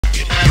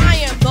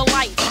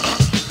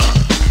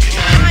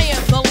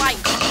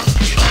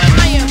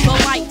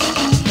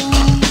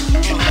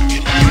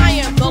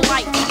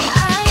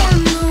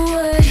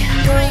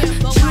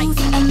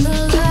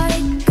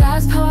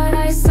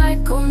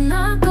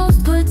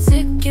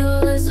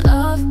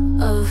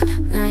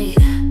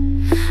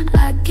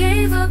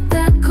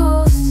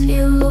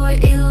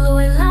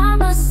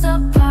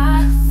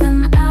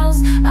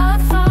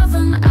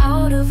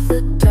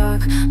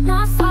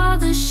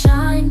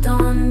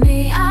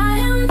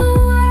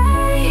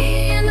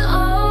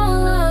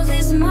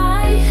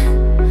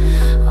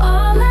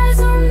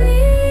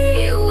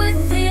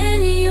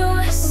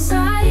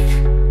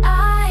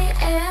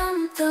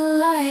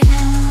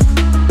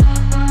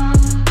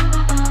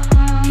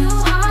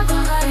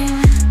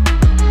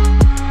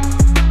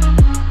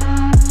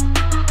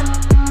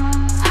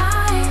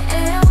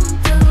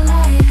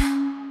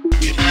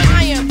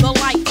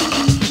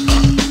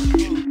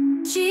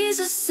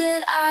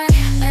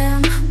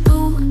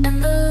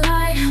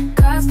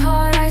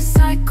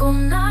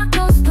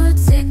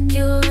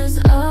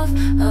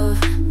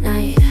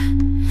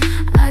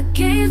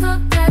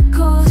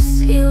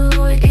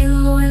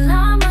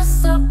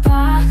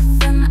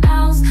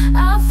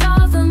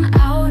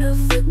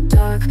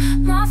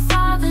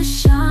Father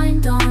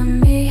shined on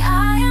me.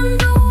 I am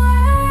the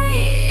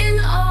way in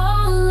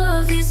all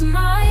of His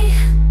might.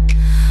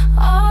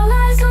 All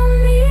eyes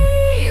on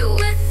me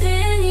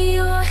within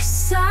your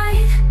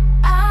sight.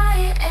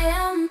 I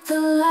am the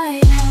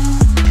light.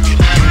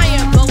 I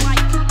am the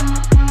light.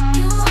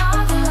 You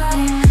are the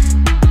light.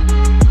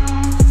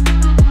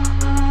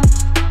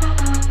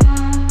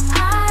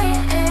 I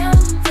am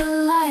the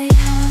light.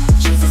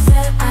 Jesus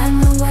said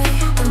I'm the way.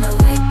 When the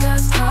way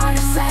God's part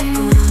of sight.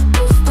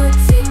 Those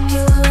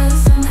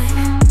particulars of night.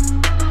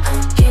 I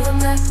gave him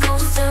that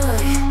ghost of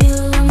light.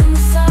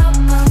 Illumines up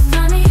my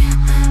funny.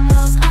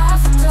 Those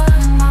eyes of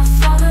blood. My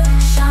Father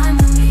shine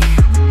on me.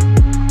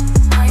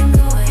 I am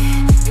the way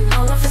in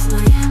all of His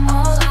might.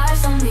 All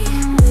eyes on me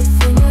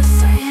within your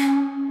sight.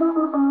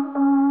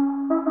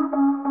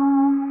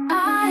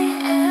 I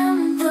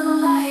am the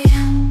light.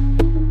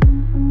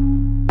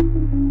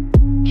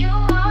 You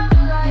are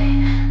the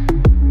light.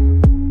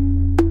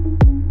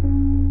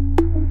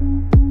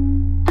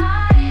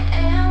 I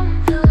am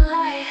the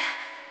light.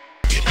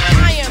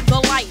 I am the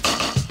light.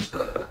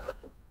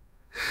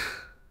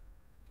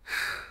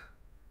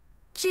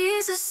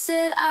 Jesus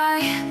said I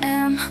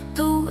am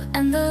blue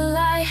and the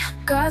light.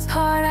 God's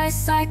part I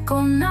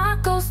cycle,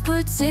 not ghost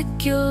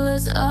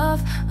particulars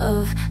of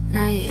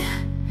night.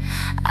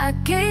 I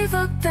gave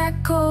up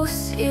that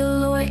ghost,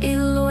 Eloi,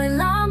 Eloi,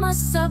 lama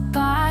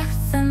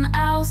sabachthani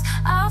owls.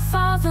 I'll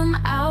follow them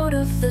out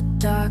of the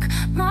dark.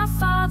 My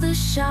Father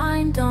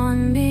shined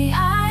on me.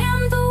 I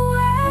am the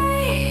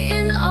way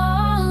in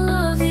all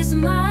of His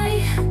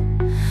might.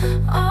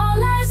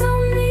 All eyes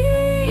on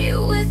me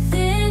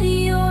within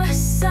your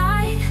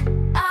sight.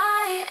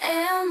 I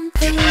am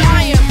the light.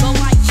 I am the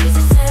light.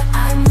 Jesus said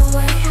I'm the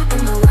way,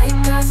 and the light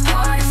God's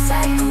part of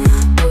sight.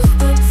 Those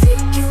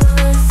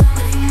particulars of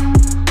night.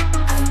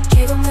 I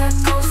gave him that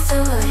ghost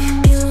of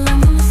light.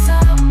 Illumines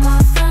up my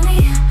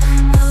funny.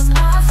 Those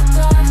eyes of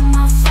blood.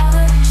 My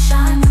Father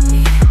shine on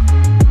me.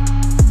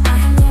 I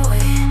am the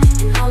way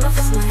in all of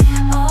His might.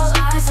 All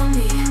eyes on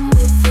me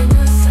within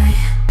your sight.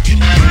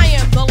 I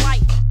am the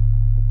light.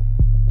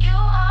 You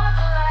are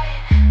the light.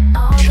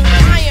 All the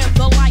light. I am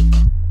the light.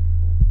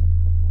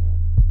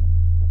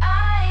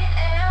 I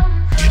am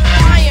the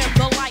I am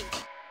the light.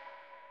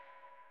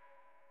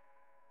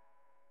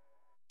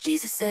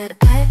 Jesus said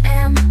I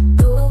am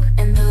blue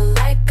and the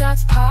light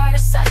God's part of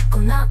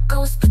cycle, not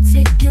ghost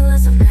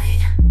particulars of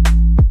night.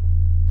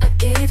 I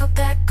gave up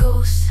that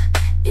ghost,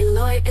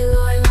 Eloi,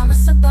 Eloi, lama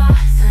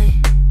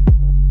sabachthani.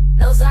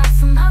 Those eyes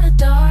from out of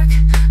dark,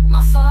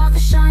 my Father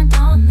shined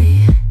on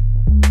me.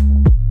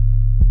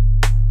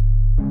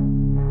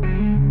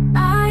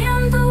 I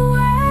am the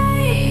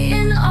way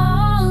in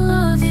all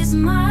of His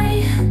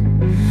might.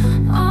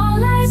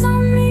 All eyes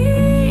on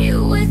me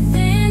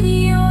within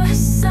your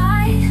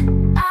sight.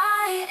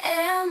 I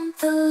am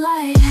the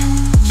light.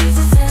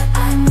 Jesus said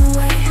I'm the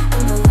way,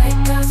 and the light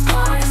God's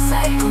part of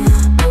sight.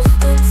 Those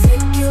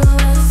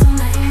particulars of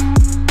night.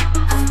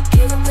 I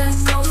gave up that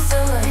ghost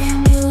of light.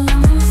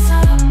 Illumines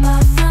up my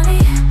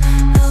funny.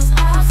 Those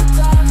eyes of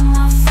blood.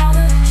 My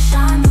Father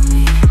shine on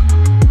me.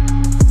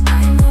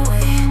 I am the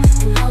way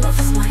in all of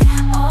His might.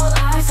 All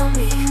eyes on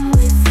me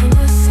within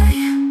your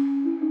sight.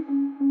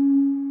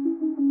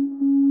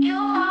 You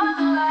are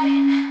the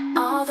light.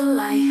 All the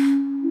light.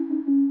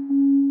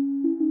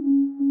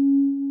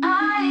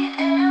 I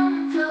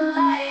am the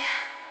light.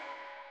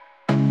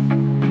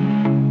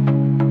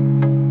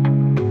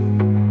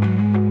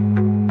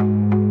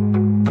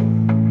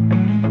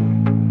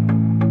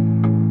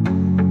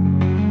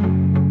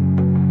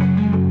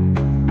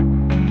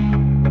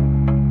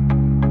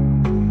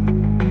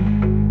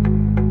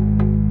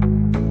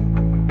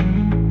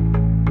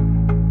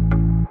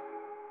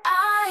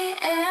 I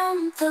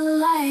am the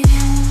light.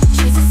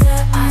 Jesus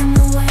said I'm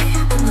the way,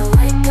 and the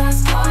light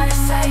God's part of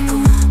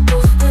cycle.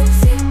 Those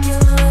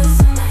particulars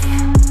of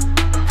night.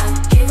 I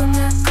gave him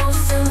that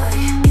ghost of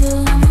light.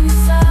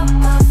 Illumines up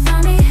my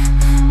funny.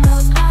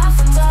 Those eyes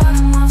of blood.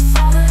 My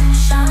Father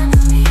shine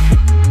on me.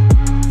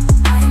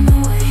 I am the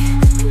way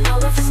in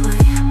all of His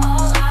might.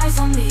 All eyes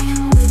on me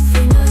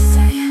within your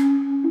sight.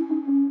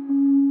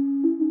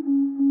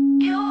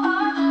 You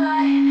are the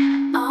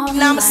light. All the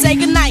Now I'ma light. say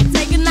goodnight.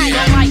 Say goodnight.